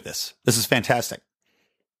 What's wrong with this? This is fantastic.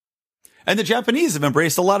 And the Japanese have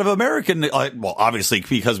embraced a lot of American, obviously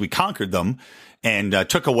because we conquered them and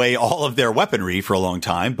took away all of their weaponry for a long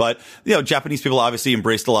time. But, Japanese people obviously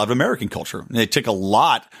embraced a lot of American culture. And they took a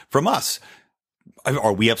lot from us.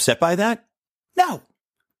 Are we upset by that? No,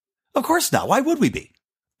 of course not. Why would we be?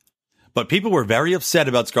 But people were very upset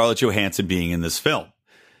about Scarlett Johansson being in this film.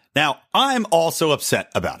 Now, I'm also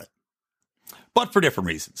upset about it, but for different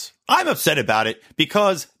reasons. I'm upset about it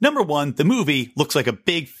because, number one, the movie looks like a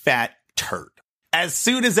big fat turd. As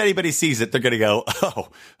soon as anybody sees it, they're going to go, oh,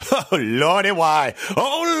 lordy, why?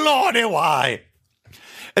 Oh, lordy, why?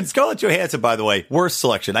 And Scarlett Johansson, by the way, worst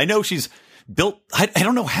selection. I know she's built, I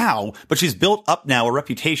don't know how, but she's built up now a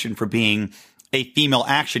reputation for being a female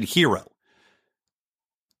action hero.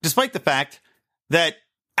 Despite the fact that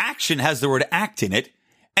action has the word act in it,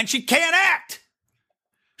 and she can't act.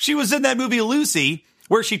 She was in that movie Lucy,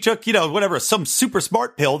 where she took, some super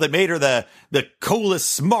smart pill that made her the coolest,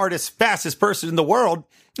 smartest, fastest person in the world.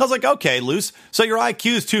 I was like, okay, Luce, so your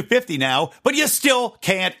IQ is 250 now, but you still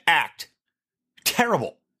can't act.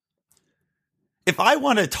 Terrible. If I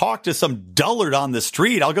want to talk to some dullard on the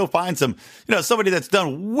street, I'll go find somebody that's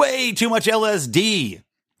done way too much LSD.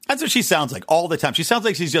 That's what she sounds like all the time. She sounds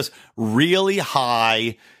like she's just really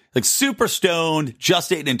high, like super stoned,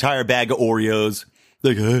 just ate an entire bag of Oreos.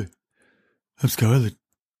 Like, hey, I'm Scarlett.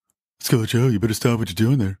 Scarlett Joe, you better stop what you're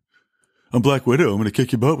doing there. I'm Black Widow. I'm going to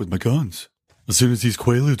kick your butt with my guns. As soon as these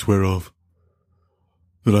Quaaludes wear off,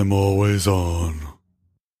 that I'm always on.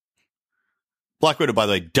 Black Widow, by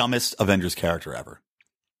the way, dumbest Avengers character ever.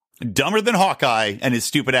 Dumber than Hawkeye and his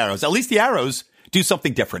stupid arrows. At least the arrows do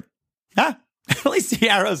something different. Huh? At least the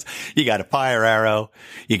arrows, you got a fire arrow,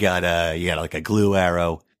 you got like a glue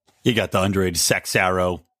arrow, you got the underage sex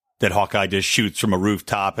arrow that Hawkeye just shoots from a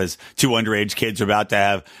rooftop as two underage kids are about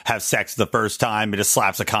to have sex the first time and just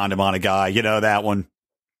slaps a condom on a guy. You know that one.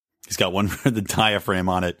 He's got one for the diaphragm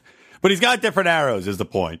on it. But he's got different arrows is the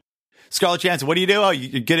point. Scarlett Johansson, what do you do? Oh,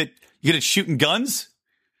 you get it shooting guns?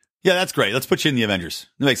 Yeah, that's great. Let's put you in the Avengers.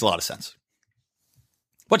 It makes a lot of sense.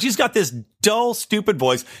 But she's got this dull, stupid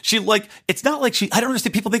voice. It's not like I don't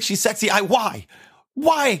understand. People think she's sexy. Why?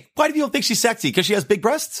 Why do people think she's sexy? Because she has big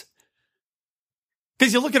breasts?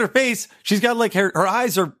 Because you look at her face, she's got like her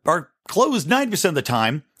eyes are closed 90% of the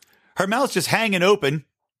time. Her mouth's just hanging open,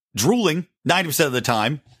 drooling 90% of the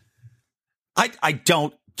time. I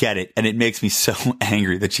don't get it. And it makes me so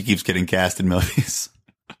angry that she keeps getting cast in movies.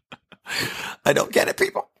 I don't get it,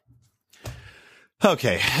 people.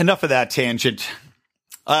 Okay, enough of that tangent.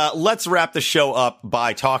 Let's wrap the show up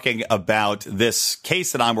by talking about this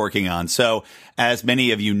case that I'm working on. So, as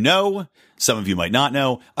many of you know, some of you might not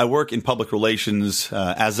know, I work in public relations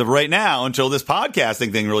as of right now until this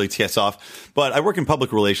podcasting thing really takes off. But I work in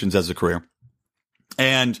public relations as a career.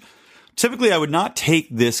 And typically I would not take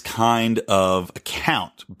this kind of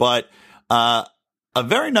account. But a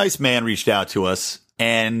very nice man reached out to us,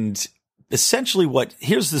 and essentially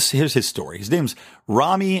here's his story. His name's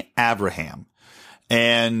Rami Avraham.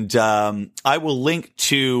 And I will link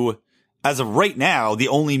to, as of right now, the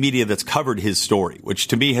only media that's covered his story, which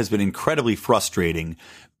to me has been incredibly frustrating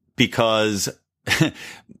because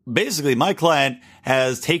basically my client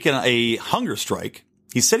has taken a hunger strike.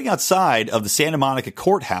 He's sitting outside of the Santa Monica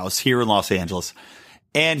courthouse here in Los Angeles,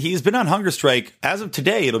 and he's been on hunger strike. As of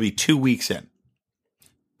today, it'll be 2 weeks in.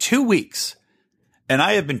 2 weeks. And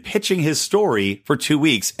I have been pitching his story for 2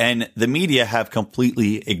 weeks, and the media have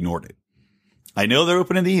completely ignored it. I know they're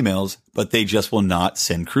opening the emails, but they just will not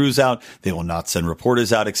send crews out. They will not send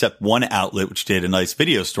reporters out, except one outlet, which did a nice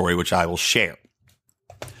video story, which I will share.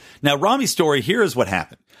 Now, Rami's story, here is what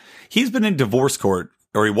happened. He's been in divorce court,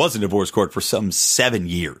 or he was in divorce court for some 7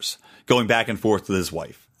 years, going back and forth with his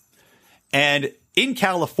wife. And in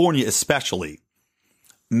California, especially,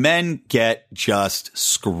 men get just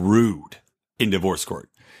screwed in divorce court.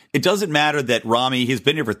 It doesn't matter that Rami, he's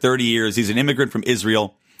been here for 30 years. He's an immigrant from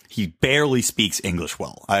Israel. He barely speaks English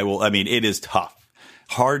well. It is tough.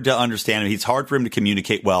 Hard to understand him. It's hard for him to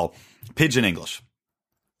communicate well. Pidgin English.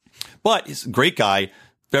 But he's a great guy,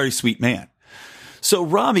 very sweet man. So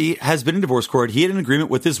Rami has been in divorce court. He had an agreement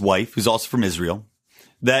with his wife, who's also from Israel,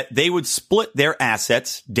 that they would split their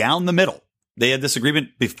assets down the middle. They had this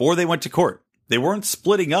agreement before they went to court. They weren't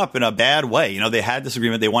splitting up in a bad way. They had this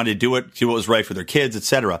agreement. They wanted to do what was right for their kids,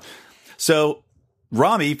 etc. So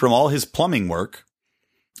Rami, from all his plumbing work,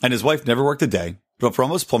 and his wife never worked a day, but from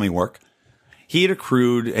his plumbing work, he had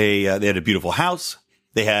accrued they had a beautiful house.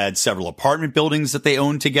 They had several apartment buildings that they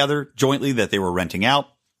owned together jointly that they were renting out.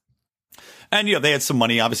 And, they had some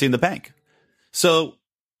money, obviously, in the bank. So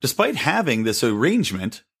despite having this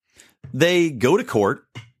arrangement, they go to court,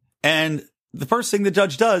 and the first thing the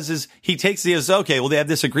judge does is he takes they have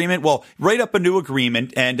this agreement. Well, write up a new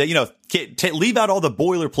agreement and, leave out all the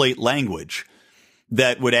boilerplate language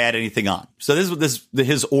that would add anything on. So this is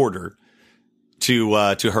his order to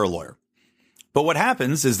her lawyer. But what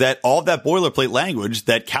happens is that all that boilerplate language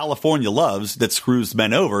that California loves that screws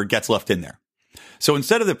men over gets left in there. So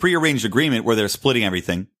instead of the prearranged agreement where they're splitting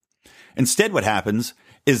everything, instead what happens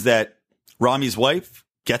is that Rami's wife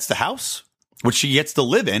gets the house, which she gets to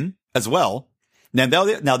live in as well.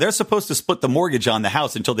 Now they're supposed to split the mortgage on the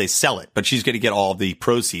house until they sell it, but she's going to get all the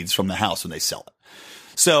proceeds from the house when they sell it.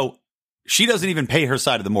 So she doesn't even pay her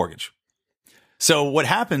side of the mortgage. So what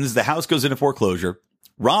happens, the house goes into foreclosure.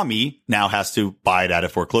 Rami now has to buy it out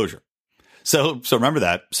of foreclosure. So remember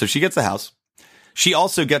that. So she gets the house. She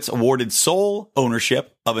also gets awarded sole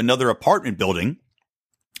ownership of another apartment building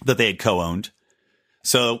that they had co-owned.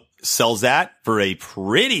 So sells that for a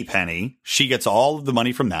pretty penny. She gets all of the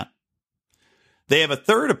money from that. They have a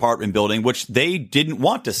third apartment building, which they didn't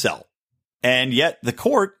want to sell. And yet the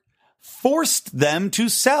court forced them to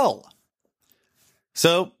sell.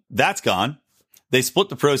 So that's gone. They split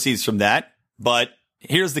the proceeds from that. But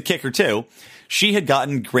here's the kicker, too. She had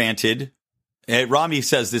gotten granted, Rami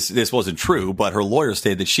says this wasn't true, but her lawyer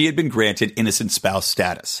stated that she had been granted innocent spouse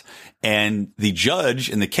status. And the judge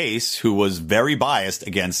in the case, who was very biased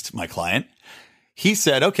against my client, he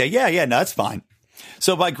said, okay, no, that's fine.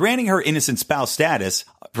 So by granting her innocent spouse status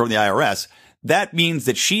from the IRS, that means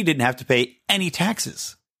that she didn't have to pay any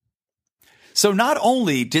taxes. So not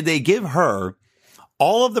only did they give her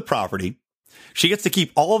all of the property, she gets to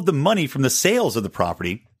keep all of the money from the sales of the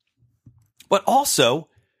property, but also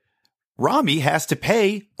Rami has to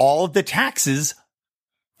pay all of the taxes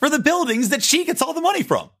for the buildings that she gets all the money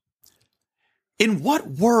from. In what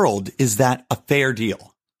world is that a fair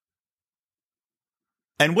deal?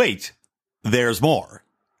 And wait, there's more.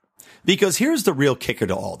 Because here's the real kicker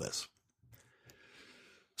to all this.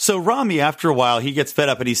 So Rami, after a while, he gets fed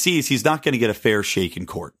up and he sees he's not going to get a fair shake in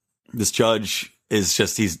court. This judge is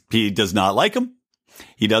just, he does not like him.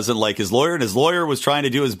 He doesn't like his lawyer, and his lawyer was trying to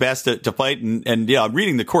do his best to fight. And yeah, I'm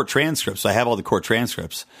reading the court transcripts. I have all the court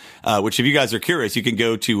transcripts, which if you guys are curious, you can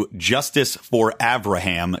go to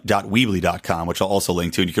justiceforavraham.weebly.com, which I'll also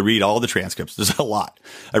link to, and you can read all the transcripts. There's a lot.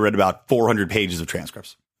 I read about 400 pages of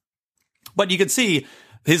transcripts. But you can see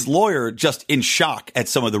his lawyer just in shock at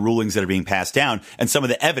some of the rulings that are being passed down and some of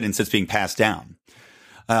the evidence that's being passed down.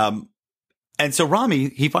 And so Rami,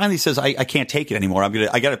 he finally says, I can't take it anymore.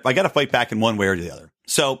 I gotta fight back in one way or the other.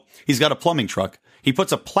 So he's got a plumbing truck. He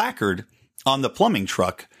puts a placard on the plumbing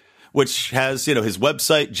truck, which has, his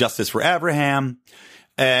website, Justice for Avraham,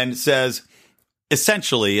 and says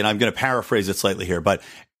essentially, and I'm going to paraphrase it slightly here, but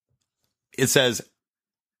it says,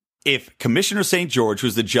 if Commissioner St. George,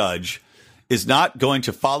 who's the judge, is not going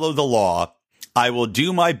to follow the law, I will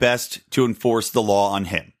do my best to enforce the law on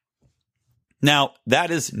him. Now,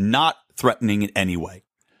 that is not threatening in any way.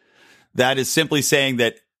 That is simply saying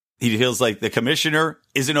that he feels like the commissioner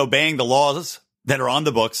isn't obeying the laws that are on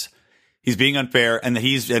the books. He's being unfair, and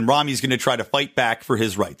Rami's going to try to fight back for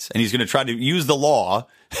his rights, and he's going to try to use the law.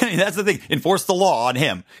 That's the thing, enforce the law on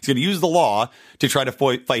him. He's going to use the law to try to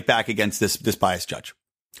fight back against this biased judge.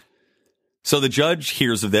 So the judge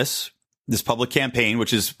hears of this public campaign,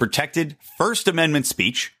 which is protected First Amendment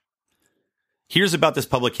speech, hears about this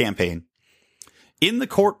public campaign in the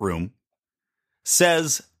courtroom,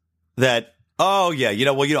 says that,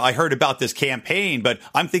 I heard about this campaign, but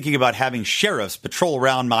I'm thinking about having sheriffs patrol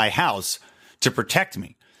around my house to protect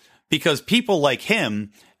me. Because people like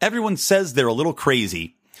him, everyone says they're a little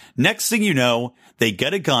crazy. Next thing you know, they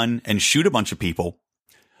get a gun and shoot a bunch of people,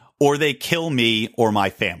 or they kill me or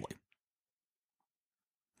my family.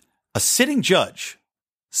 A sitting judge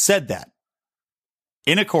said that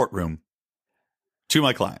in a courtroom to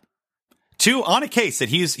my client, on a case that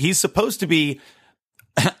he's supposed to be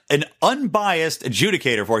an unbiased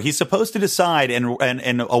adjudicator for. He's supposed to decide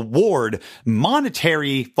and award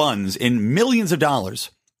monetary funds in millions of dollars.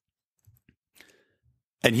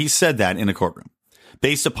 And he said that in a courtroom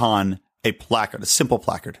based upon a placard, a simple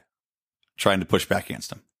placard, trying to push back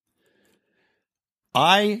against him.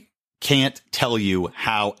 I can't tell you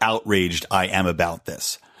how outraged I am about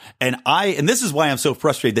this. And this is why I'm so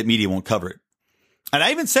frustrated that media won't cover it. And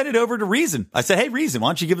I even sent it over to Reason. I said, hey, Reason, why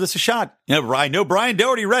don't you give this a shot? I know Brian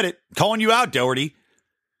Doherty read it. Calling you out, Doherty.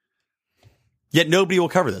 Yet nobody will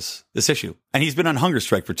cover this issue. And he's been on hunger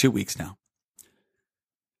strike for 2 weeks now.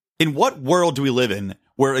 In what world do we live in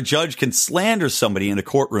where a judge can slander somebody in a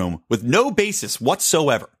courtroom with no basis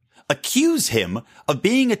whatsoever, accuse him of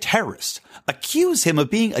being a terrorist, accuse him of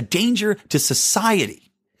being a danger to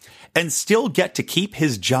society, and still get to keep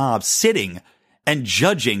his job sitting and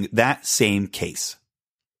judging that same case?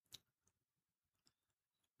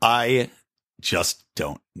 I just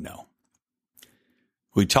don't know.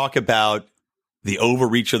 We talk about the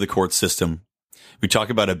overreach of the court system. We talk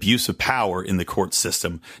about abuse of power in the court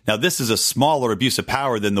system. Now, this is a smaller abuse of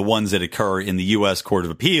power than the ones that occur in the U.S. Court of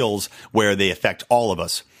Appeals, where they affect all of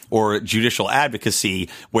us, or judicial advocacy,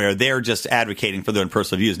 where they're just advocating for their own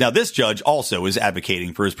personal views. Now, this judge also is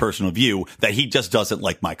advocating for his personal view that he just doesn't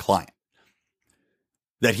like my client,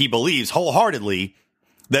 that he believes wholeheartedly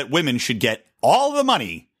that women should get all the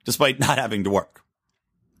money despite not having to work.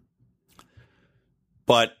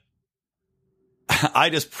 But I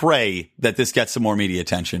just pray that this gets some more media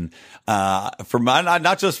attention,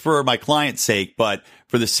 not just for my client's sake, but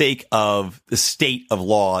for the sake of the state of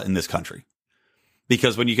law in this country.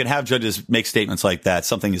 Because when you can have judges make statements like that,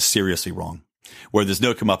 something is seriously wrong, where there's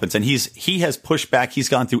no comeuppance. And he has pushed back. He's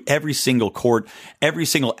gone through every single court, every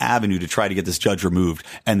single avenue to try to get this judge removed,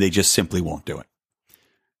 and they just simply won't do it.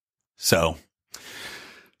 So,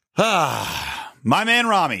 my man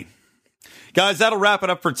Rami. Guys, that'll wrap it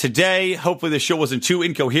up for today. Hopefully the show wasn't too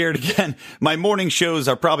incoherent. Again, my morning shows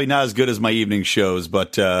are probably not as good as my evening shows,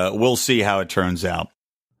 but we'll see how it turns out.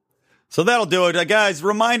 So that'll do it. Guys,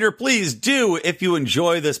 reminder, please do, if you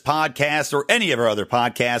enjoy this podcast or any of our other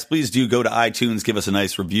podcasts, please do go to iTunes, give us a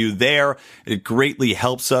nice review there. It greatly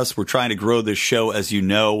helps us. We're trying to grow this show, as you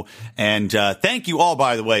know. And thank you all,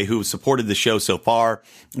 by the way, who supported the show so far.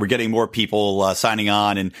 We're getting more people signing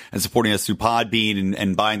on and supporting us through Podbean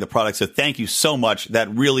and buying the product. So thank you so much.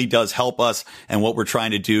 That really does help us and what we're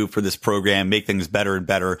trying to do for this program, make things better and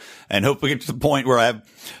better. And hopefully get to the point where I have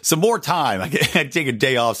some more time. I can take a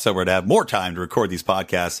day off somewhere to have more time to record these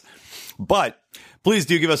podcasts. But please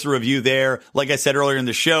do give us a review there. Like I said earlier in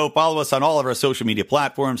the show, follow us on all of our social media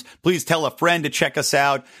platforms. Please tell a friend to check us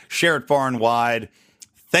out. Share it far and wide.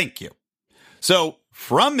 Thank you. So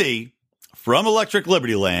from me, from Electric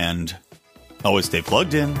Liberty Land. Always stay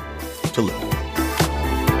plugged in to Liberty.